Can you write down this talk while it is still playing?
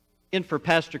In for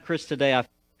Pastor Chris today, I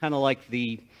kind of like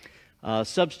the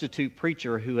substitute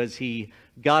preacher who, as he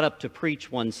got up to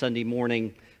preach one Sunday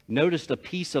morning, noticed a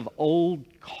piece of old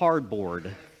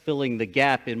cardboard filling the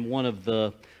gap in one of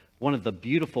the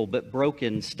beautiful but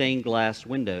broken stained glass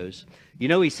windows. You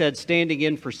know, he said, standing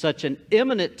in for such an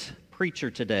eminent preacher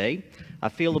today, I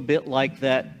feel a bit like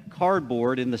that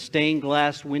cardboard in the stained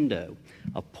glass window,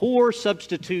 a poor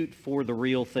substitute for the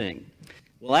real thing.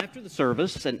 Well, after the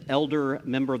service, an elder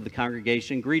member of the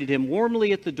congregation greeted him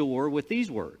warmly at the door with these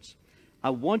words.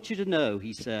 I want you to know,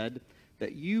 he said,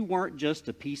 that you weren't just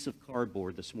a piece of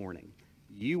cardboard this morning.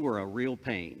 You were a real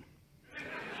pain.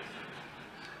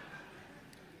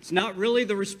 It's not really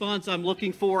the response I'm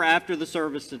looking for after the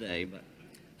service today, but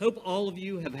hope all of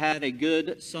you have had a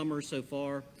good summer so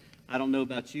far. I don't know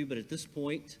about you, but at this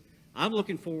point, I'm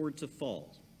looking forward to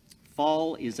fall.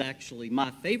 Fall is actually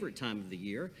my favorite time of the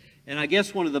year, and I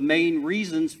guess one of the main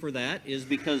reasons for that is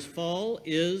because fall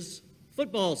is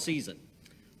football season.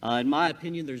 In my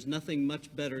opinion, there's nothing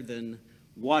much better than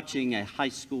watching a high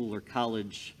school or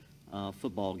college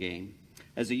football game.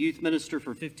 As a youth minister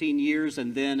for 15 years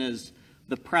and then as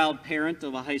the proud parent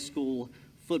of a high school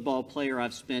football player,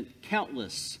 I've spent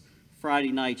countless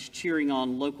Friday nights cheering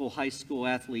on local high school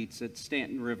athletes at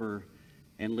Stanton River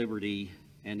and Liberty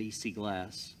and EC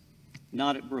Glass.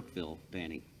 Not at Brookville,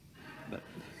 Danny. But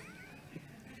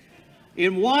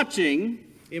in watching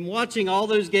all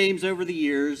those games over the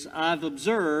years, I've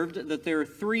observed that there are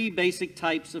three basic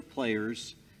types of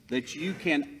players that you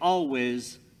can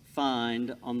always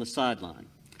find on the sideline.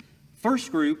 First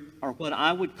group are what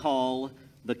I would call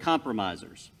the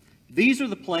compromisers. These are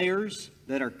the players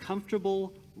that are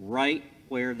comfortable right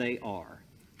where they are.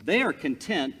 They are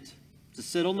content to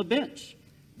sit on the bench.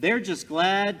 They're just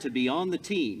glad to be on the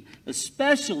team,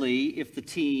 especially if the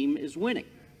team is winning.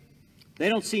 They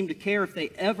don't seem to care if they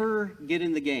ever get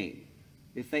in the game,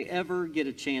 if they ever get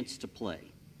a chance to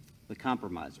play, the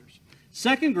compromisers.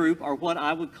 Second group are what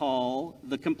I would call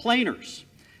the complainers.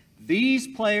 These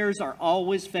players are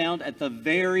always found at the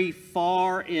very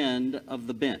far end of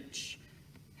the bench,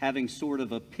 having sort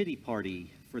of a pity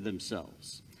party for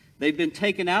themselves. They've been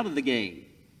taken out of the game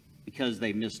because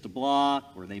they missed a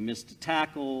block, or they missed a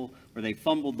tackle, or they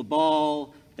fumbled the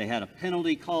ball, they had a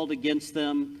penalty called against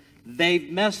them.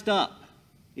 They've messed up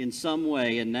in some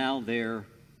way, and now they're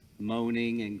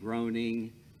moaning and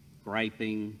groaning,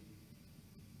 griping,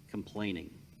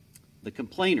 complaining. The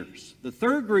complainers. The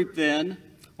third group, then,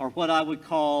 are what I would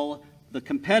call the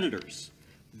competitors.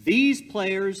 These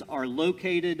players are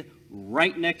located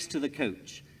right next to the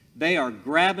coach. They are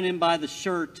grabbing him by the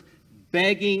shirt,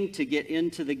 begging to get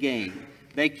into the game.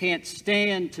 They can't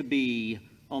stand to be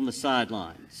on the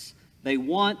sidelines. They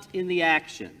want in the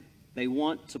action. They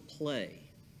want to play.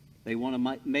 They want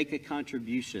to make a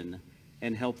contribution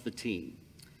and help the team.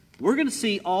 We're going to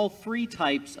see all three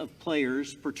types of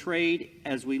players portrayed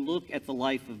as we look at the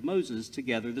life of Moses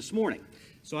together this morning.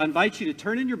 So I invite you to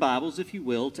turn in your Bibles, if you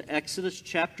will, to Exodus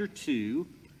chapter 2,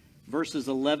 verses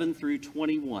 11 through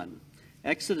 21.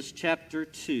 Exodus chapter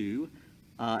 2,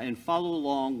 and follow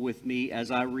along with me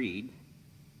as I read,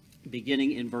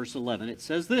 beginning in verse 11. It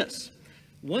says this,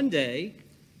 One day,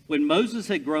 when Moses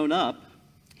had grown up,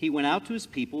 he went out to his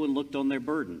people and looked on their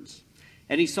burdens.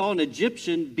 And he saw an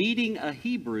Egyptian beating a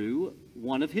Hebrew,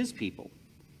 one of his people.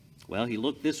 Well, he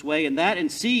looked this way and that,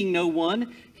 and seeing no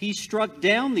one, he struck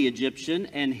down the Egyptian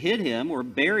and hid him or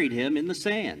buried him in the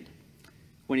sand.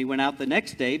 When he went out the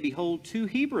next day, behold, two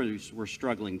Hebrews were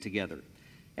struggling together.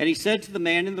 And he said to the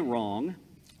man in the wrong,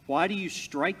 Why do you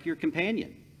strike your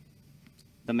companion?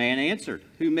 The man answered,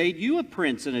 Who made you a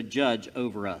prince and a judge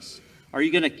over us? Are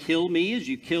you going to kill me as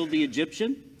you killed the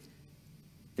Egyptian?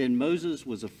 Then Moses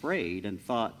was afraid and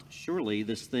thought, Surely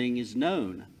this thing is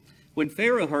known. When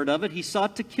Pharaoh heard of it, he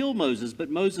sought to kill Moses, but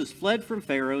Moses fled from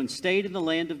Pharaoh and stayed in the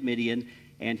land of Midian,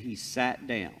 and he sat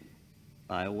down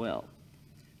by a well.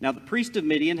 Now the priest of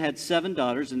Midian had 7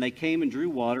 daughters, and they came and drew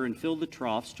water and filled the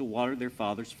troughs to water their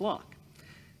father's flock.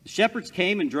 The shepherds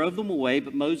came and drove them away,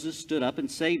 but Moses stood up and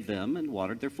saved them and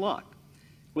watered their flock.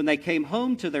 When they came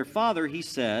home to their father, he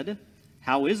said,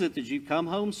 How is it that you come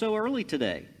home so early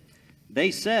today? They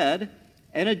said,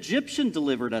 An Egyptian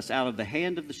delivered us out of the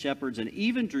hand of the shepherds and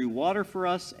even drew water for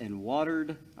us and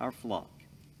watered our flock.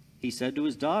 He said to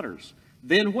his daughters,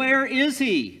 Then where is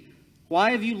he?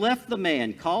 Why have you left the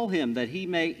man? Call him that he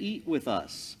may eat with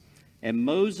us. And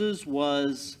Moses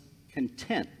was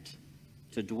content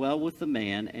to dwell with the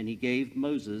man, and he gave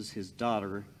Moses his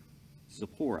daughter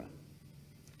Zipporah.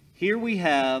 Here we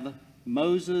have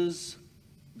Moses,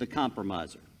 the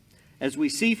compromiser. As we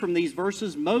see from these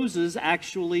verses, Moses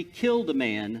actually killed a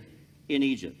man in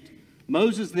Egypt.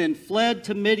 Moses then fled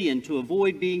to Midian to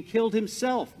avoid being killed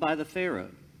himself by the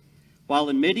Pharaoh. While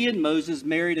in Midian, Moses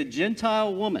married a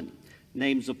Gentile woman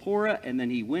named Zipporah, and then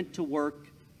he went to work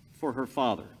for her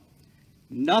father.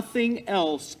 Nothing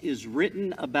else is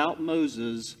written about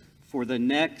Moses for the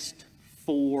next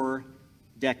 4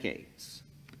 decades.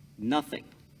 Nothing.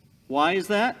 Why is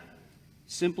that?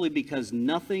 Simply because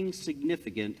nothing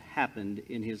significant happened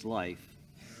in his life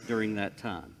during that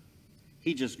time.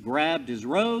 He just grabbed his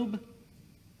robe,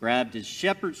 grabbed his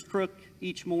shepherd's crook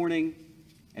each morning,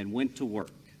 and went to work.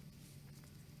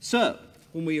 So,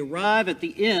 when we arrive at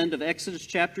the end of Exodus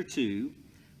chapter 2,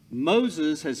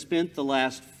 Moses has spent the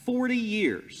last 40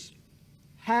 years,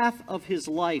 half of his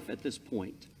life at this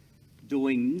point,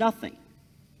 doing nothing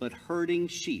but herding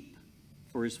sheep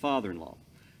for his father-in-law.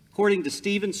 According to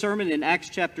Stephen's sermon in Acts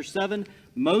chapter 7,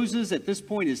 Moses at this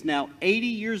point is now 80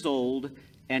 years old,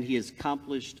 and he has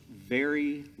accomplished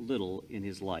very little in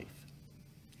his life.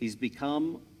 He's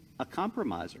become a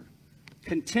compromiser.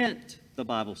 Content, the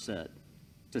Bible said,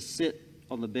 to sit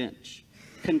on the bench.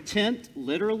 Content,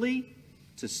 literally,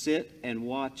 to sit and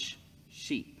watch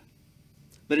sheep.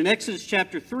 But in Exodus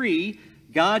chapter 3,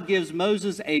 God gives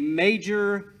Moses a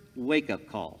major wake-up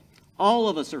call. All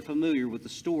of us are familiar with the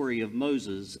story of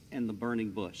Moses and the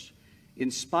burning bush. In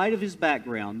spite of his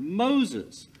background,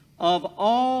 Moses, of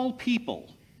all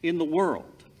people in the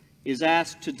world, is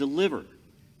asked to deliver,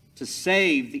 to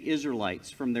save the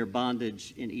Israelites from their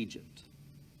bondage in Egypt.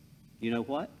 You know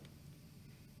what?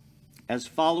 As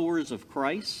followers of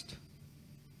Christ,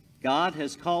 God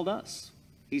has called us.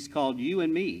 He's called you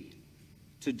and me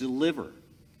to deliver,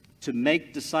 to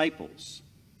make disciples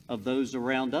of those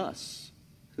around us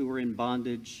who are in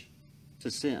bondage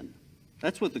to sin.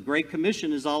 That's what the Great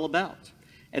Commission is all about.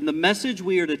 And the message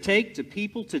we are to take to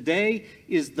people today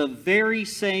is the very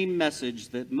same message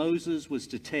that Moses was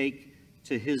to take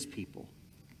to his people: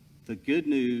 the good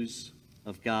news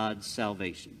of God's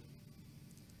salvation.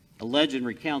 A legend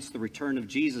recounts the return of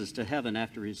Jesus to heaven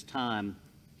after his time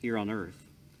here on earth.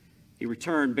 He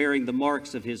returned bearing the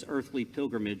marks of his earthly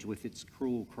pilgrimage with its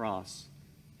cruel cross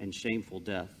and shameful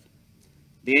death.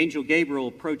 The angel Gabriel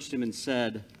approached him and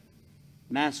said,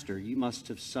 "Master, you must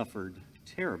have suffered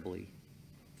terribly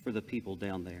for the people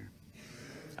down there."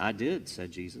 "I did,"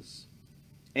 said Jesus.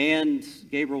 And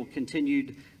Gabriel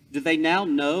continued, "Do they now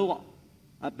know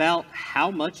about how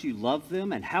much you love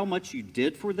them and how much you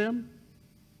did for them?"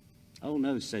 "Oh,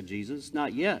 no," said Jesus,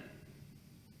 "not yet.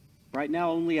 Right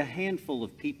now, only a handful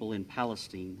of people in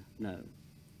Palestine know."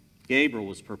 Gabriel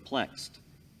was perplexed.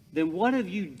 "Then what have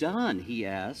you done," he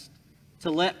asked, "to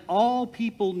let all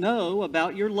people know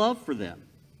about your love for them?"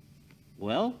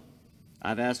 "Well,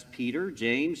 I've asked Peter,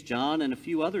 James, John, and a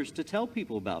few others to tell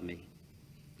people about me.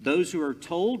 Those who are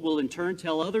told will in turn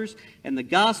tell others, and the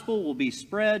gospel will be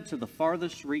spread to the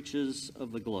farthest reaches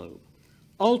of the globe.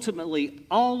 Ultimately,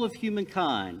 all of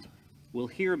humankind will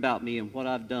hear about me and what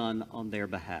I've done on their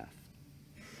behalf."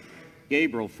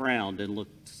 Gabriel frowned and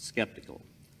looked skeptical.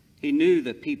 He knew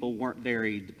that people weren't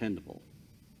very dependable.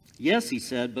 "Yes," he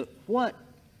said, "but what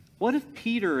if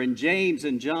Peter and James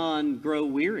and John grow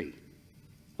weary?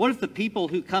 What if the people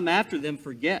who come after them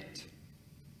forget?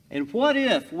 And what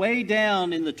if, way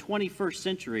down in the 21st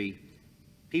century,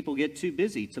 people get too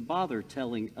busy to bother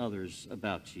telling others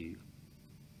about you?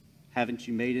 Haven't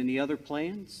you made any other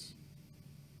plans?"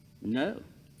 "No,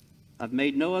 I've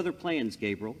made no other plans,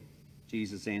 Gabriel,"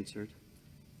 Jesus answered.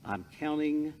 "I'm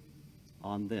counting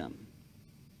on them."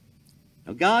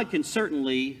 Now, God can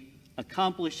certainly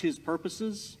accomplish his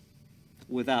purposes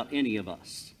without any of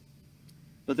us.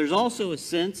 But there's also a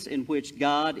sense in which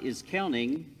God is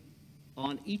counting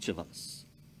on each of us,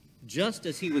 just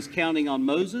as he was counting on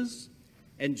Moses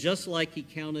and just like he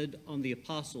counted on the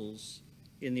apostles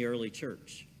in the early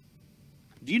church.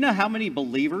 Do you know how many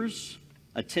believers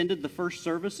attended the first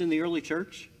service in the early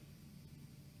church?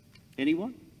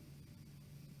 Anyone?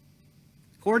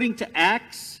 According to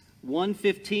Acts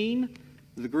 1:15,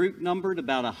 the group numbered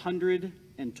about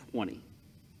 120.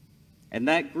 And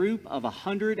that group of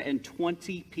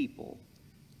 120 people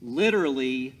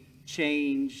literally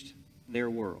changed their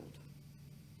world.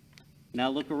 Now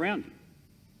look around you.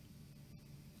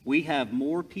 We have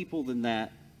more people than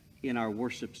that in our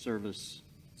worship service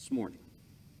this morning.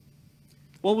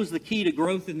 What was the key to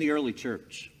growth in the early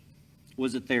church?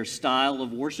 Was it their style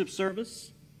of worship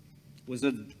service? Was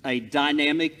it a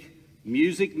dynamic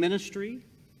music ministry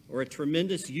or a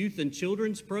tremendous youth and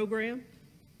children's program?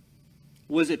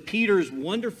 Was it Peter's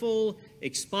wonderful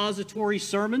expository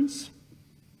sermons?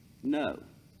 No,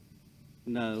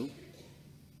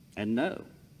 and no.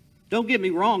 Don't get me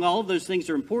wrong, all of those things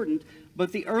are important,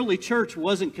 but the early church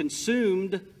wasn't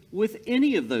consumed with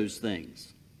any of those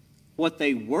things. What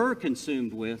they were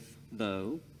consumed with,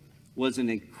 though, was an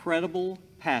incredible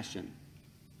passion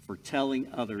for telling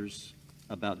others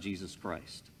about Jesus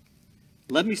Christ.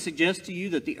 Let me suggest to you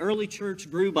that the early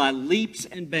church grew by leaps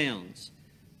and bounds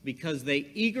because they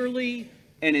eagerly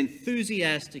and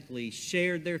enthusiastically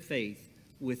shared their faith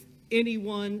with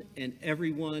anyone and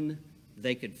everyone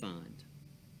they could find.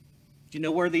 Do you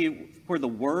know where the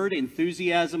word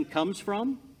enthusiasm comes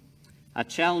from? I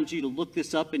challenge you to look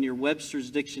this up in your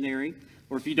Webster's dictionary,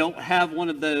 or if you don't have one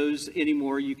of those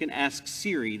anymore, you can ask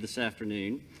Siri this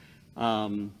afternoon.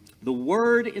 The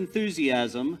word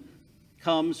enthusiasm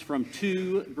comes from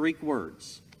two Greek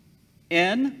words,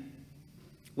 en,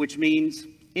 which means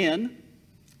in,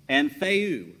 and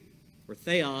theou, or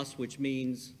theos, which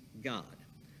means God.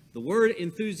 The word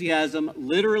enthusiasm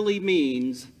literally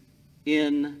means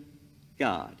in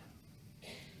God,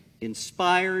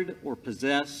 inspired or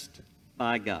possessed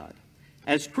by God.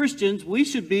 As Christians, we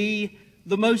should be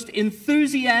the most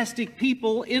enthusiastic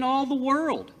people in all the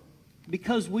world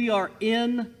because we are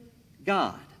in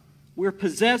God. We're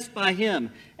possessed by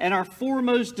Him, and our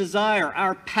foremost desire,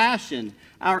 our passion,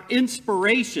 our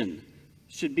inspiration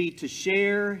should be to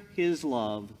share His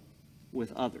love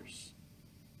with others.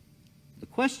 The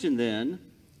question then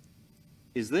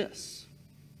is this: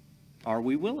 are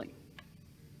we willing?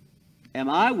 Am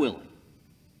I willing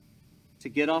to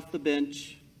get off the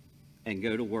bench and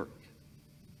go to work?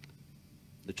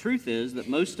 The truth is that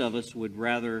most of us would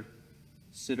rather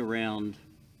sit around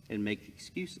and make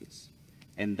excuses.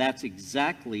 And that's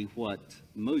exactly what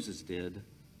Moses did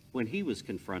when he was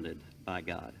confronted by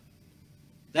God.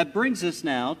 That brings us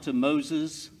now to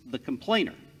Moses the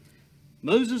complainer.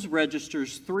 Moses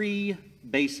registers three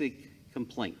basic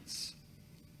complaints.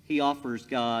 He offers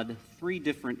God three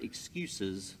different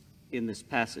excuses in this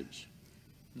passage.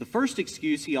 The first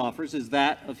excuse he offers is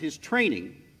that of his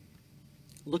training.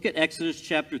 Look at Exodus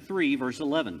chapter 3, verse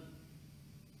 11.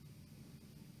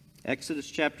 Exodus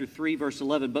chapter 3, verse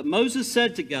 11. But Moses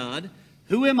said to God,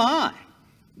 "Who am I,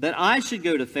 that I should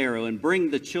go to Pharaoh and bring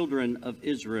the children of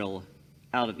Israel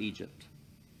out of Egypt?"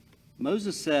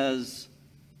 Moses says,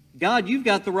 "God, you've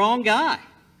got the wrong guy.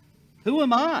 Who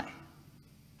am I?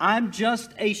 I'm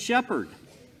just a shepherd.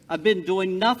 I've been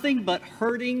doing nothing but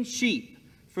herding sheep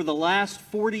for the last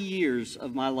 40 years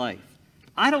of my life.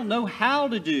 I don't know how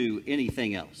to do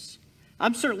anything else.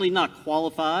 I'm certainly not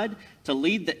qualified to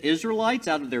lead the Israelites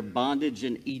out of their bondage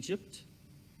in Egypt."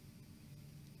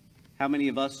 How many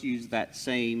of us use that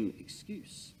same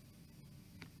excuse?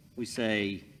 We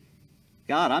say,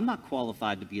 "God, I'm not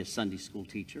qualified to be a Sunday school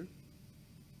teacher.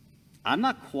 I'm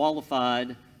not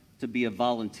qualified to be a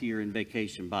volunteer in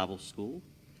Vacation Bible School.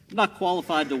 I'm not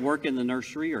qualified to work in the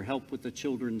nursery or help with the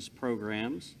children's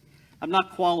programs. I'm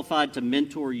not qualified to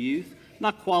mentor youth. I'm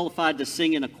not qualified to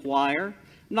sing in a choir.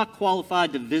 I'm not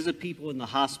qualified to visit people in the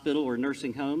hospital or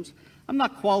nursing homes. I'm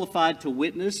not qualified to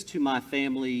witness to my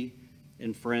family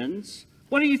and friends.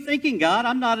 What are you thinking, God?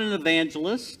 I'm not an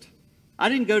evangelist. I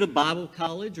didn't go to Bible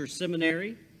college or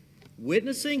seminary.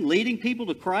 Witnessing, leading people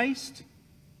to Christ,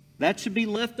 that should be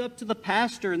left up to the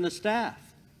pastor and the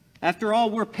staff. After all,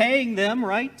 we're paying them,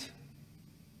 right?"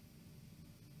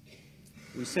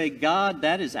 We say, "God,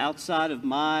 that is outside of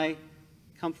my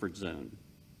comfort zone.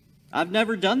 I've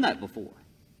never done that before."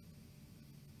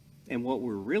 And what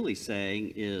we're really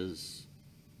saying is,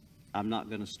 "I'm not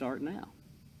going to start now."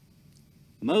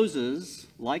 Moses,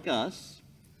 like us,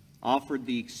 offered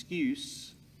the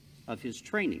excuse of his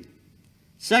training.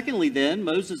 Secondly, then,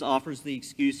 Moses offers the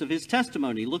excuse of his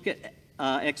testimony. Look at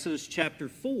Exodus chapter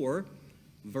 4,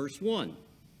 verse 1.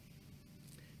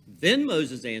 Then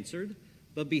Moses answered,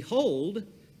 "But behold,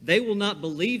 they will not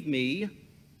believe me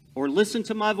or listen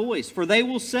to my voice, for they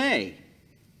will say,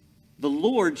 'The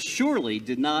Lord surely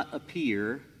did not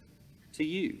appear to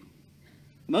you.'"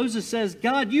 Moses says,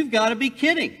 "God, you've got to be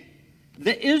kidding.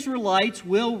 The Israelites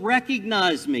will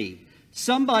recognize me.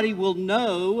 Somebody will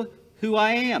know who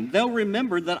I am. They'll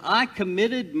remember that I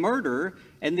committed murder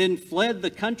and then fled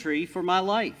the country for my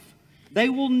life. They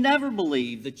will never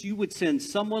believe that you would send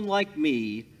someone like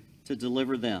me to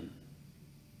deliver them.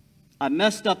 I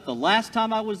messed up the last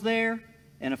time I was there,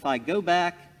 and if I go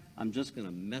back, I'm just going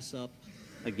to mess up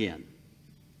again."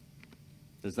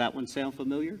 Does that one sound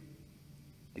familiar?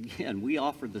 Again, we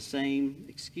offer the same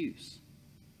excuse.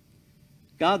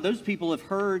 "God, those people have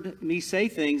heard me say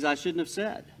things I shouldn't have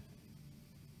said.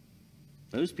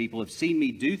 Those people have seen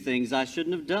me do things I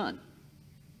shouldn't have done.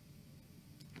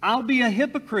 I'll be a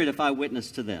hypocrite if I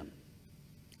witness to them.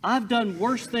 I've done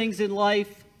worse things in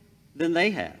life than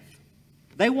they have.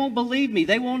 They won't believe me.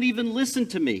 They won't even listen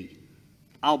to me.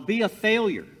 I'll be a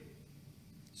failure.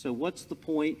 So what's the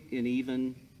point in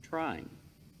even trying?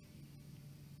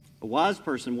 A wise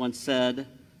person once said,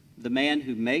 "The man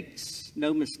who makes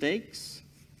no mistakes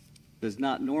does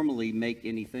not normally make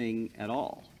anything at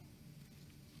all."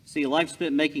 See, a life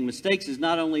spent making mistakes is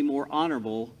not only more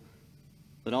honorable,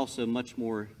 but also much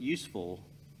more useful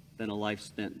than a life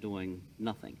spent doing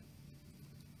nothing.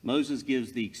 Moses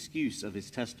gives the excuse of his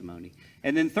testimony.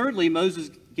 And then thirdly, Moses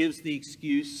gives the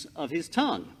excuse of his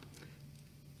tongue.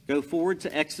 Go forward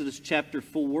to Exodus chapter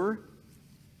 4,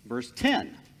 verse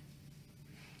 10.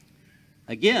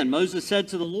 Again, Moses said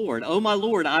to the Lord, "O my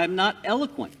Lord, I am not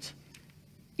eloquent,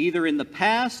 either in the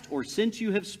past or since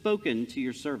you have spoken to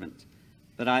your servant,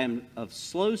 but I am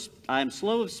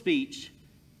slow of speech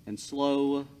and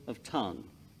slow of tongue."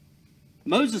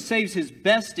 Moses saves his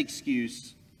best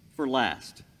excuse for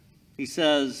last. He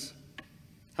says,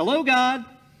 "Hello, God.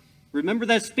 Remember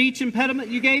that speech impediment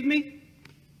you gave me?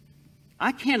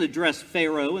 I can't address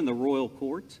Pharaoh in the royal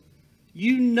court.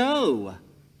 You know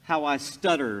how I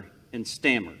stutter and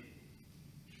stammer.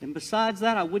 And besides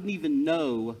that, I wouldn't even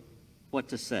know what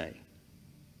to say."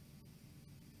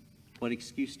 What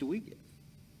excuse do we give?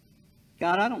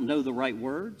 God, I don't know the right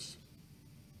words.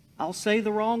 I'll say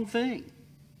the wrong thing.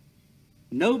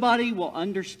 Nobody will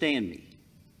understand me.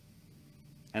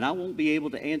 And I won't be able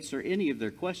to answer any of their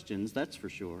questions, that's for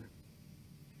sure.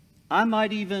 I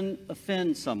might even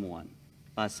offend someone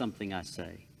by something I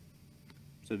say.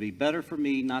 So it'd be better for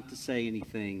me not to say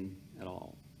anything at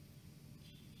all.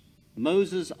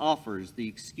 Moses offers the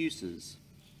excuses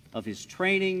of his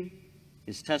training,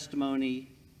 his testimony,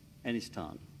 and his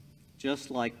tongue,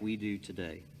 just like we do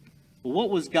today. Well, what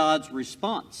was God's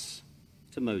response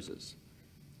to Moses?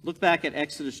 Look back at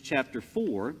Exodus chapter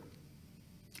 4,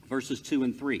 verses 2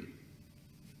 and 3.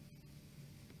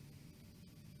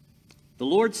 The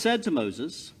Lord said to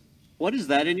Moses, "What is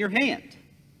that in your hand?"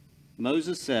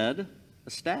 Moses said,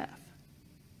 "A staff."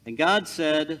 And God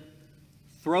said,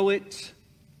 "Throw it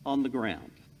on the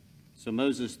ground." So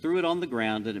Moses threw it on the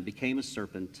ground, and it became a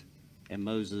serpent, and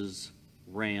Moses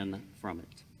ran from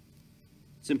it.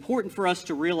 It's important for us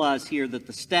to realize here that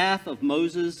the staff of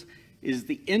Moses is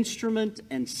the instrument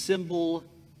and symbol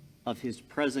of his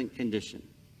present condition.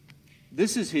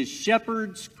 This is his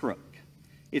shepherd's crook.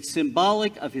 It's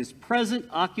symbolic of his present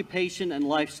occupation and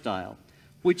lifestyle,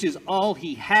 which is all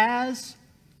he has,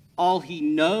 all he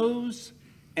knows,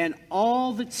 and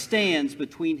all that stands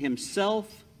between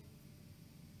himself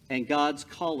and God's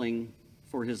calling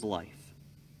for his life.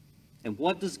 And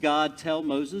what does God tell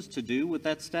Moses to do with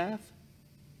that staff?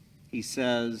 He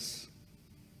says,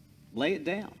 lay it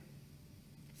down.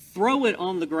 Throw it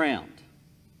on the ground.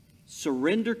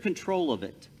 Surrender control of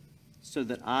it so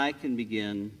that I can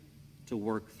begin to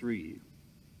work through you.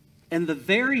 And the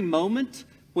very moment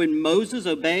when Moses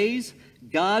obeys,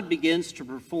 God begins to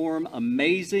perform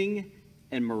amazing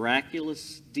and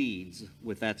miraculous deeds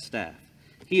with that staff.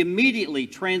 He immediately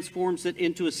transforms it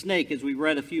into a snake, as we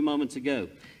read a few moments ago.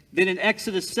 Then in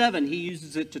Exodus 7, he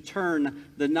uses it to turn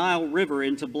the Nile River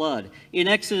into blood. In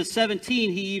Exodus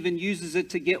 17, he even uses it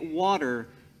to get water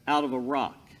out of a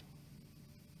rock.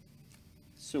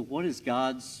 So what is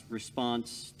God's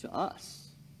response to us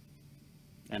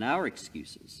and our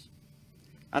excuses?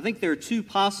 I think there are two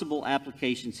possible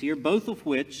applications here, both of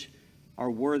which are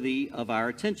worthy of our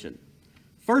attention.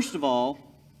 First of all,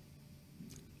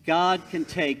 God can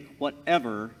take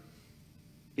whatever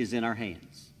is in our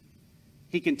hands.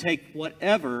 He can take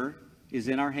whatever is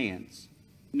in our hands,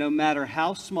 no matter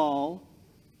how small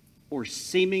or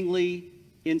seemingly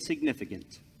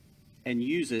insignificant, and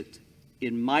use it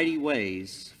in mighty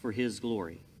ways for his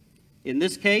glory. In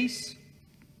this case,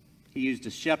 he used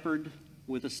a shepherd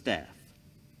with a staff.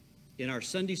 In our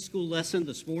Sunday school lesson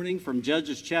this morning from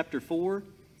Judges chapter 4,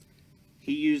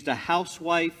 he used a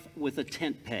housewife with a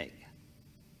tent peg.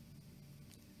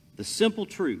 The simple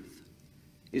truth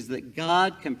is that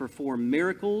God can perform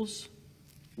miracles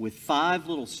with 5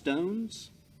 little stones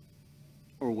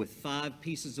or with 5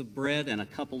 pieces of bread and a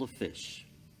couple of fish.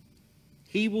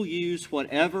 He will use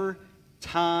whatever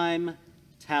time,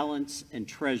 talents, and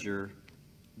treasure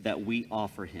that we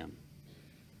offer him.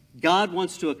 God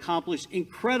wants to accomplish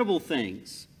incredible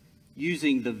things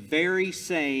using the very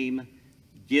same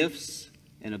gifts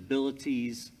and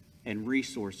abilities and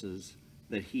resources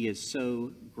that he has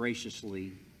so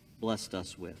graciously blessed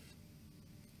us with.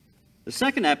 The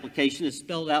second application is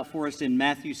spelled out for us in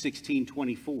Matthew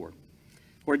 16:24,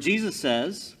 where Jesus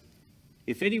says,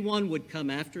 "If anyone would come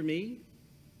after me,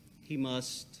 he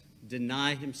must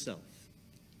deny himself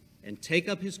and take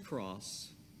up his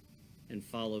cross and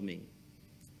follow me."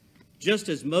 Just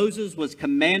as Moses was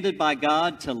commanded by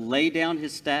God to lay down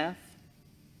his staff,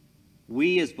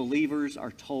 we as believers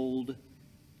are told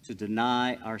to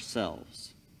deny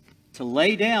ourselves, to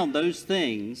lay down those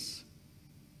things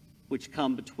which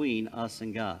come between us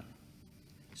and God.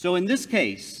 So in this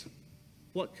case,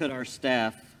 what could our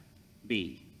staff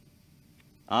be?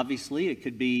 Obviously, it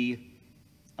could be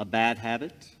a bad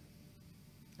habit,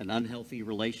 an unhealthy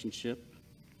relationship,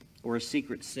 or a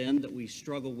secret sin that we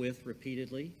struggle with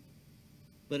repeatedly.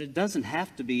 But it doesn't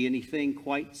have to be anything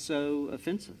quite so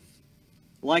offensive.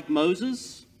 Like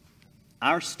Moses,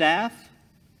 our staff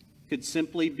could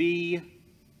simply be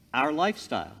our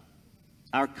lifestyle,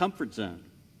 our comfort zone,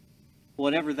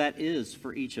 whatever that is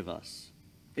for each of us.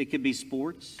 It could be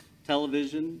sports,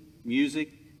 television,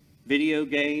 music, video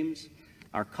games,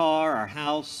 our car, our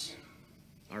house,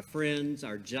 our friends,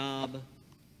 our job,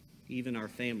 even our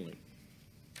family.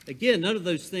 Again, none of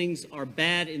those things are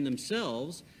bad in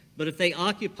themselves, but if they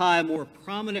occupy a more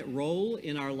prominent role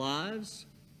in our lives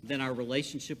than our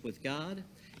relationship with God,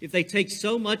 if they take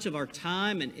so much of our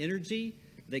time and energy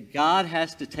that God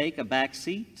has to take a back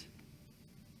seat,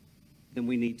 then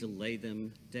we need to lay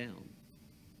them down.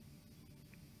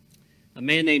 A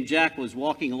man named Jack was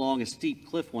walking along a steep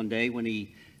cliff one day when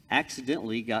he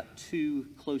accidentally got too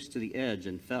close to the edge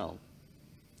and fell.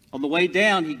 On the way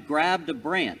down, he grabbed a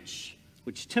branch,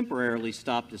 which temporarily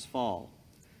stopped his fall.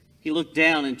 He looked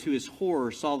down and to his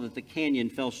horror saw that the canyon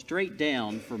fell straight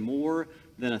down for more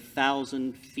than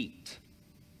 1,000 feet.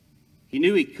 He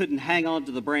knew he couldn't hang on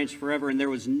to the branch forever, and there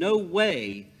was no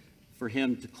way for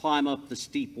him to climb up the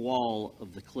steep wall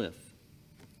of the cliff.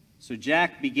 So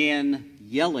Jack began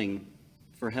yelling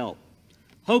for help,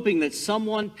 hoping that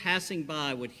someone passing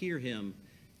by would hear him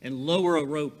and lower a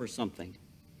rope or something.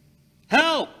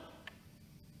 Help!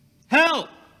 Help!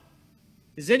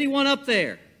 Is anyone up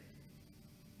there?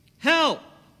 Help!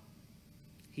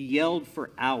 He yelled for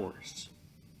hours,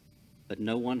 but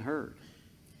no one heard.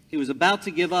 He was about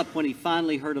to give up when he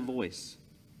finally heard a voice.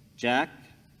 Jack?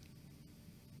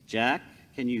 Jack,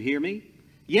 can you hear me?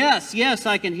 Yes,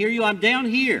 I can hear you. I'm down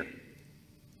here.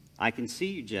 I can see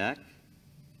you, Jack.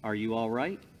 Are you all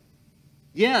right?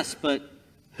 Yes, but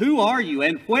who are you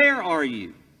and where are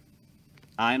you?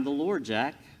 I am the Lord,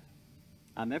 Jack.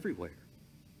 I'm everywhere.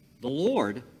 The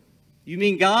Lord? You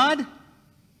mean God?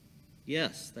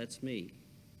 Yes, that's me.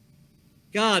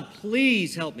 God,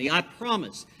 please help me. I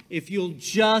promise. If you'll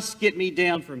just get me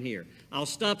down from here, I'll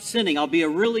stop sinning. I'll be a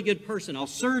really good person. I'll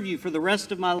serve you for the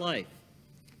rest of my life.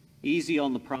 Easy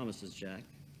on the promises, Jack.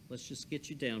 Let's just get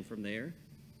you down from there.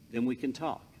 Then we can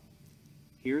talk.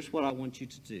 Here's what I want you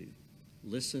to do.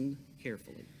 Listen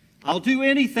carefully. I'll do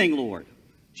anything, Lord.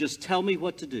 Just tell me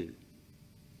what to do.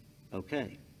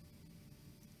 Okay.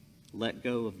 Let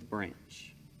go of the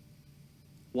branch.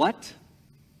 What?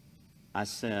 I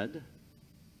said,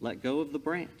 let go of the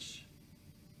branch.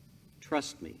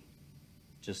 Trust me.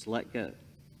 Just let go.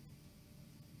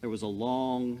 There was a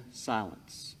long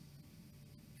silence.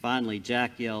 Finally,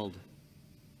 Jack yelled,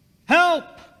 Help!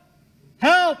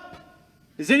 Help!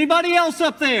 Is anybody else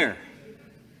up there?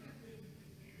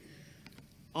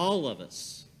 All of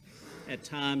us, at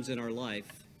times in our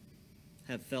life,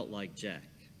 have felt like Jack.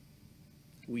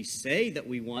 We say that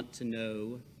we want to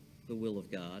know the will of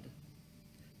God,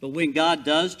 but when God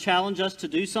does challenge us to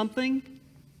do something,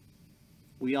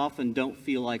 we often don't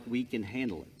feel like we can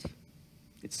handle it.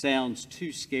 It sounds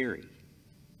too scary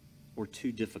or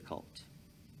too difficult.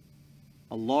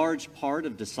 A large part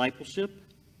of discipleship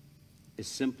is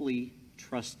simply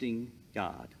trusting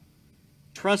God,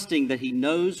 trusting that He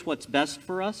knows what's best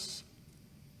for us,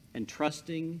 and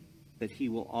trusting that He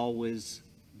will always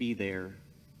be there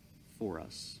for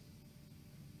us.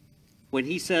 When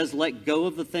He says, let go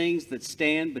of the things that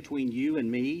stand between you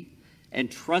and me, and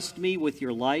trust me with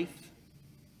your life,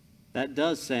 that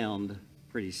does sound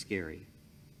pretty scary.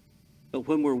 But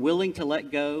when we're willing to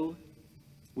let go,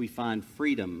 we find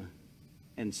freedom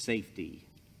and safety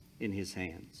in His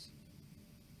hands.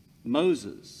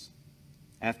 Moses,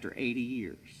 after 80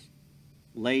 years,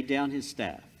 laid down his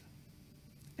staff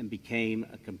and became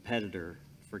a competitor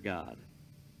for God.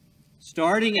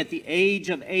 Starting at the age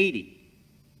of 80,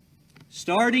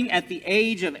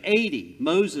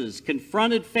 Moses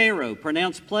confronted Pharaoh,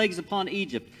 pronounced plagues upon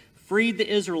Egypt, freed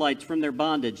the Israelites from their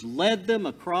bondage, led them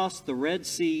across the Red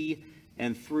Sea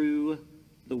and through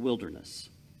the wilderness.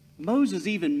 Moses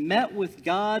even met with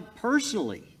God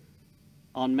personally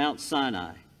on Mount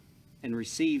Sinai and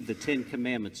received the 10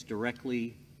 Commandments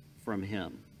directly from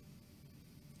him.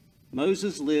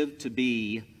 Moses lived to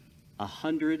be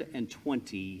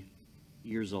 120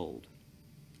 years old.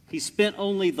 He spent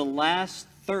only the last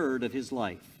third of his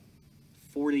life,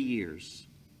 40 years,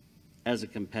 as a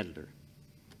competitor.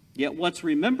 Yet what's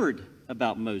remembered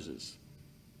about Moses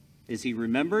Is he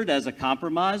remembered as a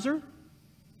compromiser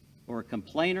or a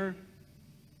complainer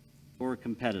or a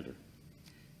competitor?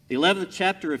 The 11th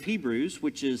chapter of Hebrews,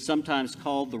 which is sometimes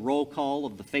called the roll call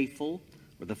of the faithful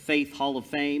or the Faith Hall of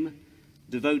Fame,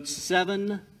 devotes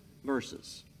 7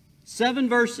 verses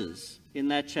in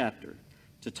that chapter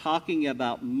to talking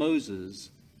about Moses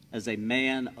as a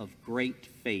man of great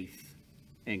faith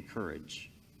and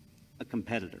courage, a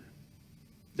competitor.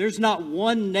 There's not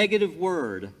one negative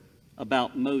word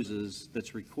about Moses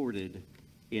that's recorded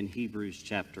in Hebrews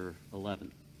chapter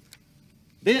 11.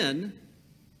 Then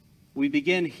we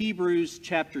begin Hebrews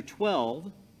chapter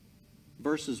 12,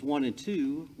 verses 1 and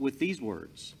 2, with these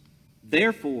words.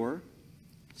 Therefore,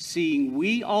 seeing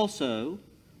we also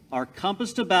are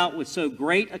compassed about with so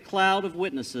great a cloud of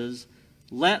witnesses,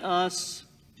 let us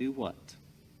do what?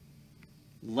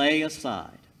 Lay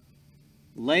aside,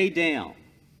 lay down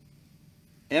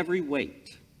every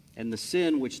weight and the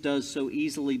sin which does so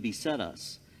easily beset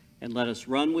us, and let us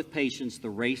run with patience the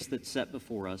race that's set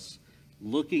before us,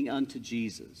 looking unto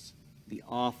Jesus, the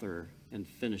author and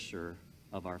finisher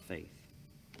of our faith.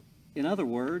 In other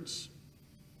words,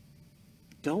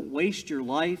 don't waste your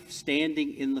life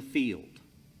standing in the field.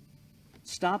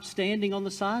 Stop standing on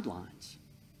the sidelines.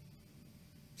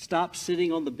 Stop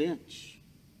sitting on the bench.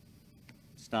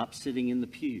 Stop sitting in the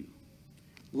pew.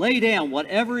 Lay down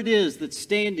whatever it is that's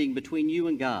standing between you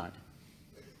and God.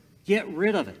 Get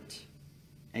rid of it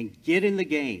and get in the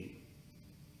game.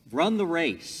 Run the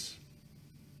race.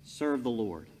 Serve the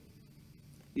Lord.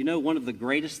 You know, one of the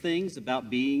greatest things about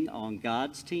being on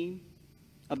God's team,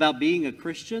 about being a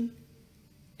Christian,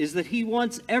 is that He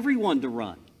wants everyone to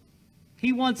run.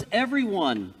 He wants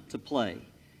everyone to play.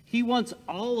 He wants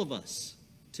all of us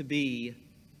to be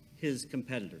His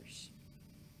competitors.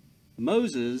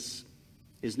 Moses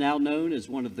is now known as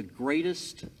one of the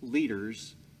greatest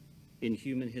leaders in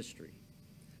human history.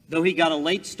 Though he got a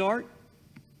late start,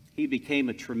 he became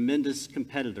a tremendous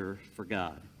competitor for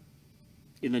God.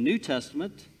 In the New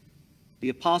Testament, the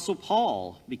Apostle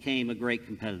Paul became a great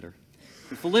competitor.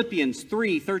 In Philippians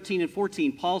 3:13 and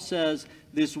 14, Paul says,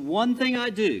 "This one thing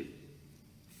I do,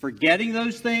 forgetting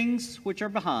those things which are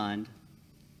behind,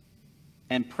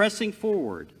 and pressing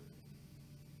forward,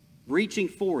 reaching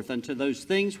forth unto those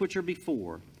things which are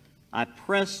before, I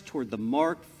press toward the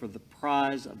mark for the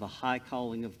prize of the high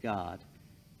calling of God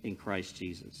in Christ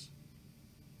Jesus."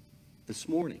 This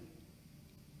morning,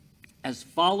 as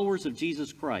followers of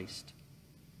Jesus Christ,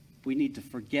 we need to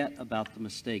forget about the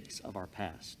mistakes of our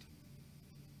past.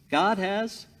 God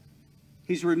has.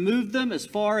 He's removed them as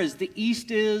far as the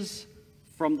east is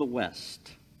from the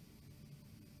west.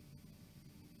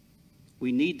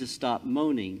 We need to stop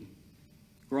moaning,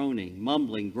 groaning,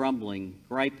 mumbling, grumbling,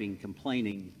 griping,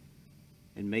 complaining,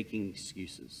 and making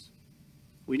excuses.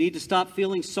 We need to stop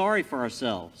feeling sorry for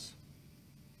ourselves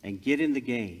and get in the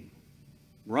game.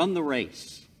 Run the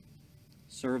race.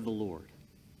 Serve the Lord.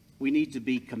 We need to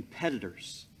be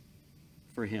competitors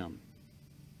for Him.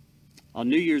 On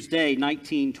New Year's Day,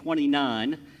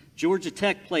 1929, Georgia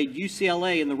Tech played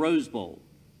UCLA in the Rose Bowl.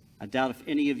 I doubt if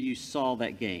any of you saw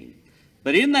that game.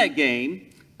 But in that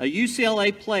game, a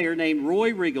UCLA player named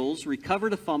Roy Riggles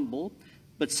recovered a fumble,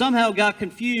 but somehow got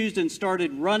confused and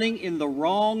started running in the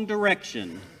wrong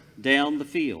direction down the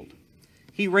field.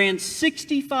 He ran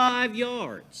 65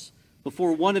 yards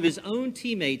before one of his own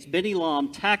teammates, Benny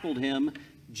Lom, tackled him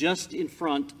just in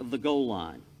front of the goal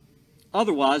line.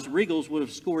 Otherwise, Riggles would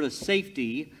have scored a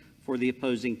safety for the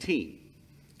opposing team.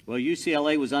 Well,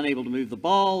 UCLA was unable to move the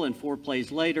ball, and 4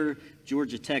 plays later,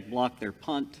 Georgia Tech blocked their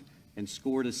punt and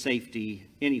scored a safety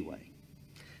anyway.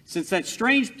 Since that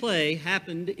strange play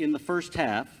happened in the first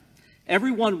half,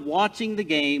 everyone watching the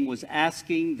game was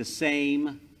asking the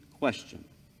same question.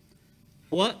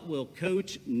 What will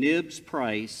Coach Nibs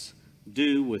Price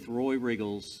do with Roy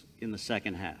Riggles in the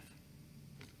second half?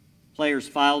 Players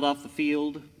filed off the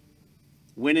field,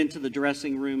 went into the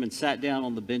dressing room, and sat down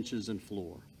on the benches and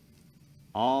floor,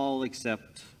 all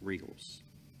except Riggles.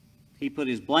 He put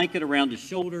his blanket around his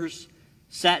shoulders,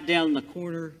 sat down in the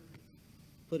corner,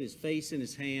 put his face in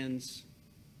his hands,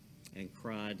 and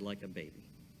cried like a baby.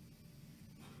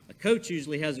 A coach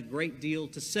usually has a great deal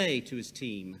to say to his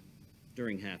team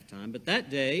during halftime, but that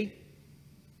day,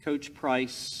 Coach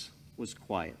Price was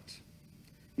quiet.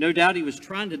 No doubt he was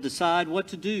trying to decide what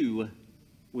to do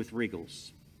with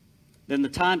Riggles. Then the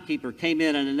timekeeper came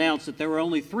in and announced that there were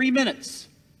only 3 minutes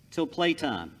till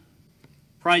playtime.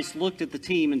 Price looked at the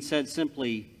team and said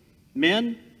simply,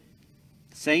 "Men,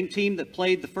 the same team that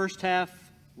played the first half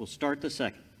will start the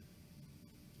second."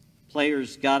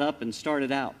 Players got up and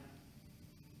started out,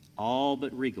 all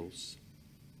but Riggles.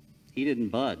 He didn't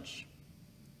budge.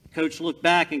 Coach looked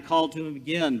back and called to him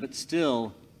again, but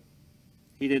still,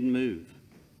 he didn't move.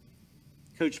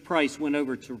 Coach Price went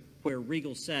over to where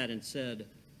Regal sat and said,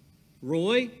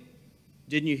 "Roy,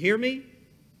 didn't you hear me?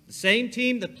 The same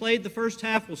team that played the first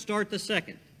half will start the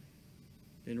second."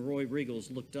 Then Roy Riggles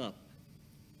looked up,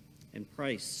 and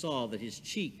Price saw that his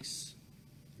cheeks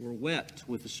were wet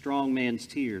with the strong man's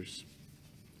tears.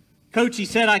 "Coach," he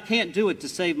said, "I can't do it to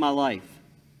save my life.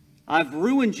 I've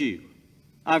ruined you.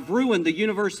 I've ruined the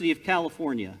University of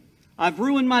California. I've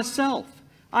ruined myself.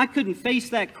 I couldn't face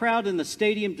that crowd in the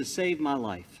stadium to save my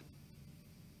life."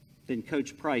 Then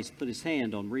Coach Price put his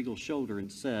hand on Regal's shoulder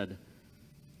and said,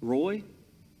 "Roy,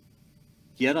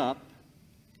 get up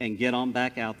and get on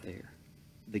back out there.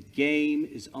 The game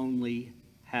is only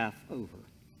half over."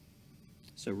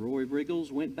 So Roy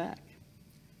Riggles went back.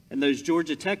 And those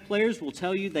Georgia Tech players will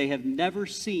tell you they have never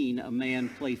seen a man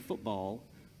play football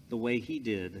the way he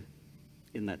did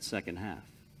in that second half.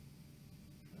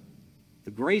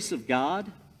 The grace of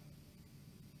God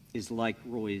is like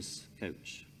Roy's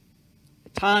coach.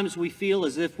 At times we feel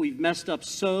as if we've messed up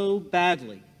so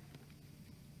badly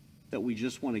that we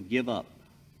just want to give up,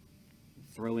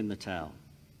 throw in the towel.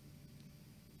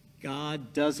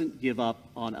 God doesn't give up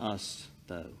on us,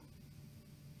 though.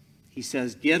 He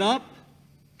says, get up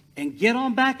and get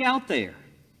on back out there.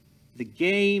 The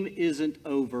game isn't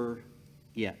over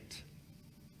yet.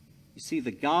 You see,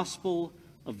 the gospel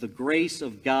of the grace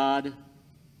of God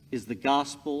is the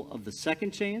gospel of the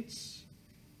second chance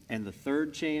and the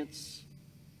third chance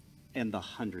and the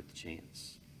 100th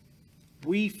chance.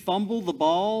 We fumble the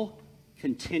ball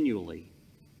continually,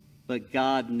 but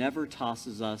God never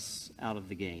tosses us out of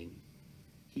the game.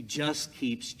 He just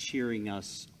keeps cheering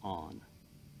us on.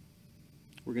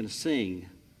 We're going to sing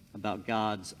about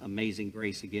God's amazing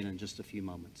grace again in just a few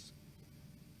moments.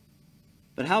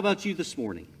 But how about you this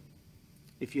morning?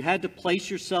 If you had to place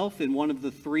yourself in one of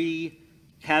the three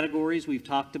categories we've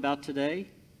talked about today,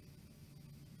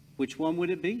 which one would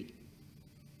it be?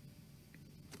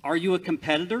 Are you a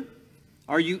competitor?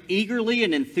 Are you eagerly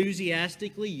and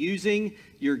enthusiastically using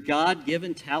your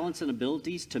God-given talents and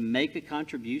abilities to make a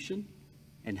contribution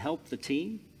and help the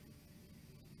team?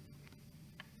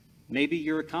 Maybe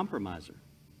you're a compromiser.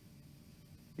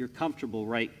 You're comfortable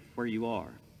right where you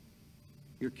are.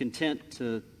 You're content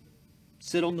to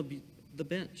sit on the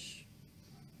bench,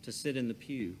 to sit in the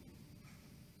pew.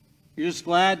 You're just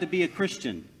glad to be a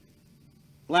Christian,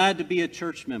 glad to be a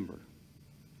church member,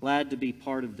 glad to be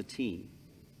part of the team.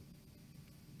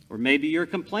 Or maybe you're a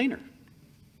complainer.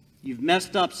 You've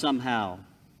messed up somehow.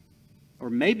 Or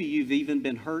maybe you've even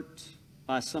been hurt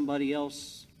by somebody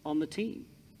else on the team.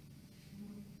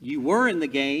 You were in the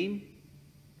game,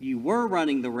 you were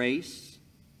running the race,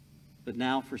 but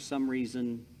now for some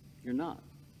reason you're not.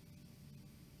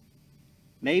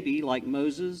 Maybe, like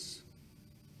Moses,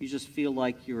 you just feel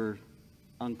like you're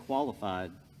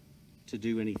unqualified to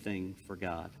do anything for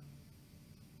God.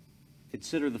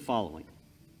 Consider the following.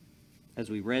 As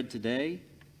we read today,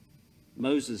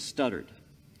 Moses stuttered.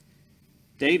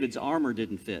 David's armor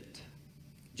didn't fit.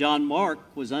 John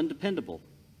Mark was undependable.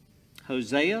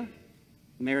 Hosea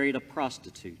married a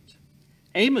prostitute.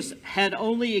 Amos had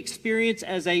only experience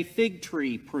as a fig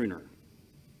tree pruner.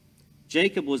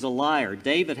 Jacob was a liar.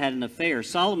 David had an affair.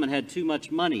 Solomon had too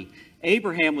much money.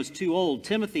 Abraham was too old.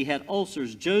 Timothy had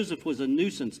ulcers. Joseph was a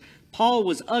nuisance. Paul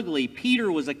was ugly.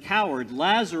 Peter was a coward.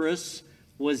 Lazarus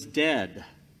was dead.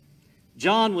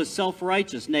 John was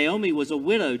self-righteous. Naomi was a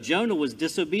widow. Jonah was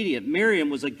disobedient. Miriam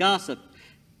was a gossip.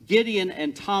 Gideon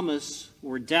and Thomas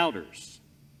were doubters.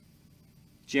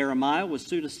 Jeremiah was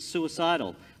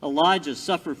suicidal. Elijah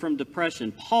suffered from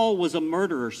depression. Paul was a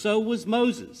murderer. So was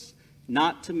Moses,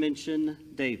 not to mention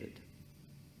David.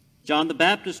 John the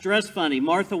Baptist dressed funny.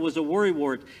 Martha was a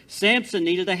worrywart. Samson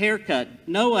needed a haircut.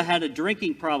 Noah had a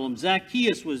drinking problem.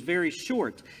 Zacchaeus was very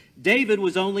short. David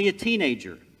was only a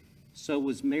teenager. So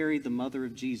was Mary, the mother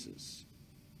of Jesus.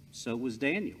 So was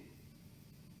Daniel.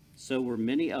 So were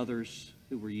many others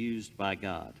who were used by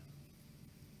God.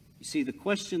 You see, the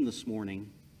question this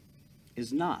morning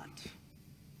is not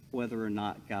whether or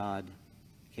not God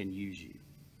can use you.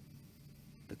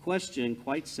 The question,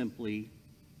 quite simply,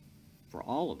 for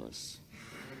all of us,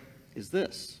 is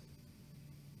this: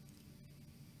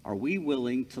 are we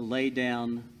willing to lay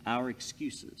down our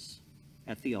excuses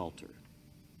at the altar?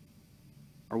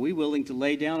 Are we willing to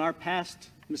lay down our past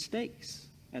mistakes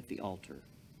at the altar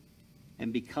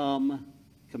and become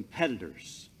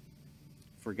competitors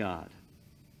for God?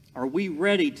 Are we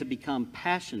ready to become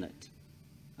passionate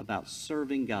about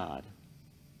serving God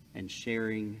and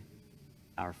sharing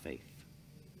our faith?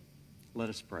 Let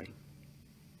us pray.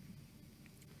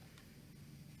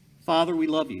 Father, we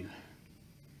love you,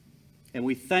 and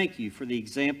we thank you for the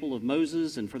example of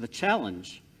Moses and for the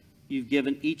challenge you've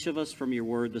given each of us from your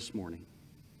word this morning.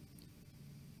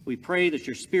 We pray that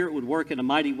your Spirit would work in a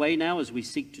mighty way now as we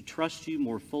seek to trust you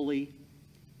more fully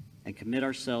and commit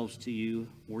ourselves to you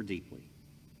more deeply.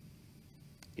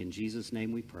 In Jesus'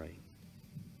 name we pray.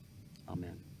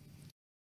 Amen.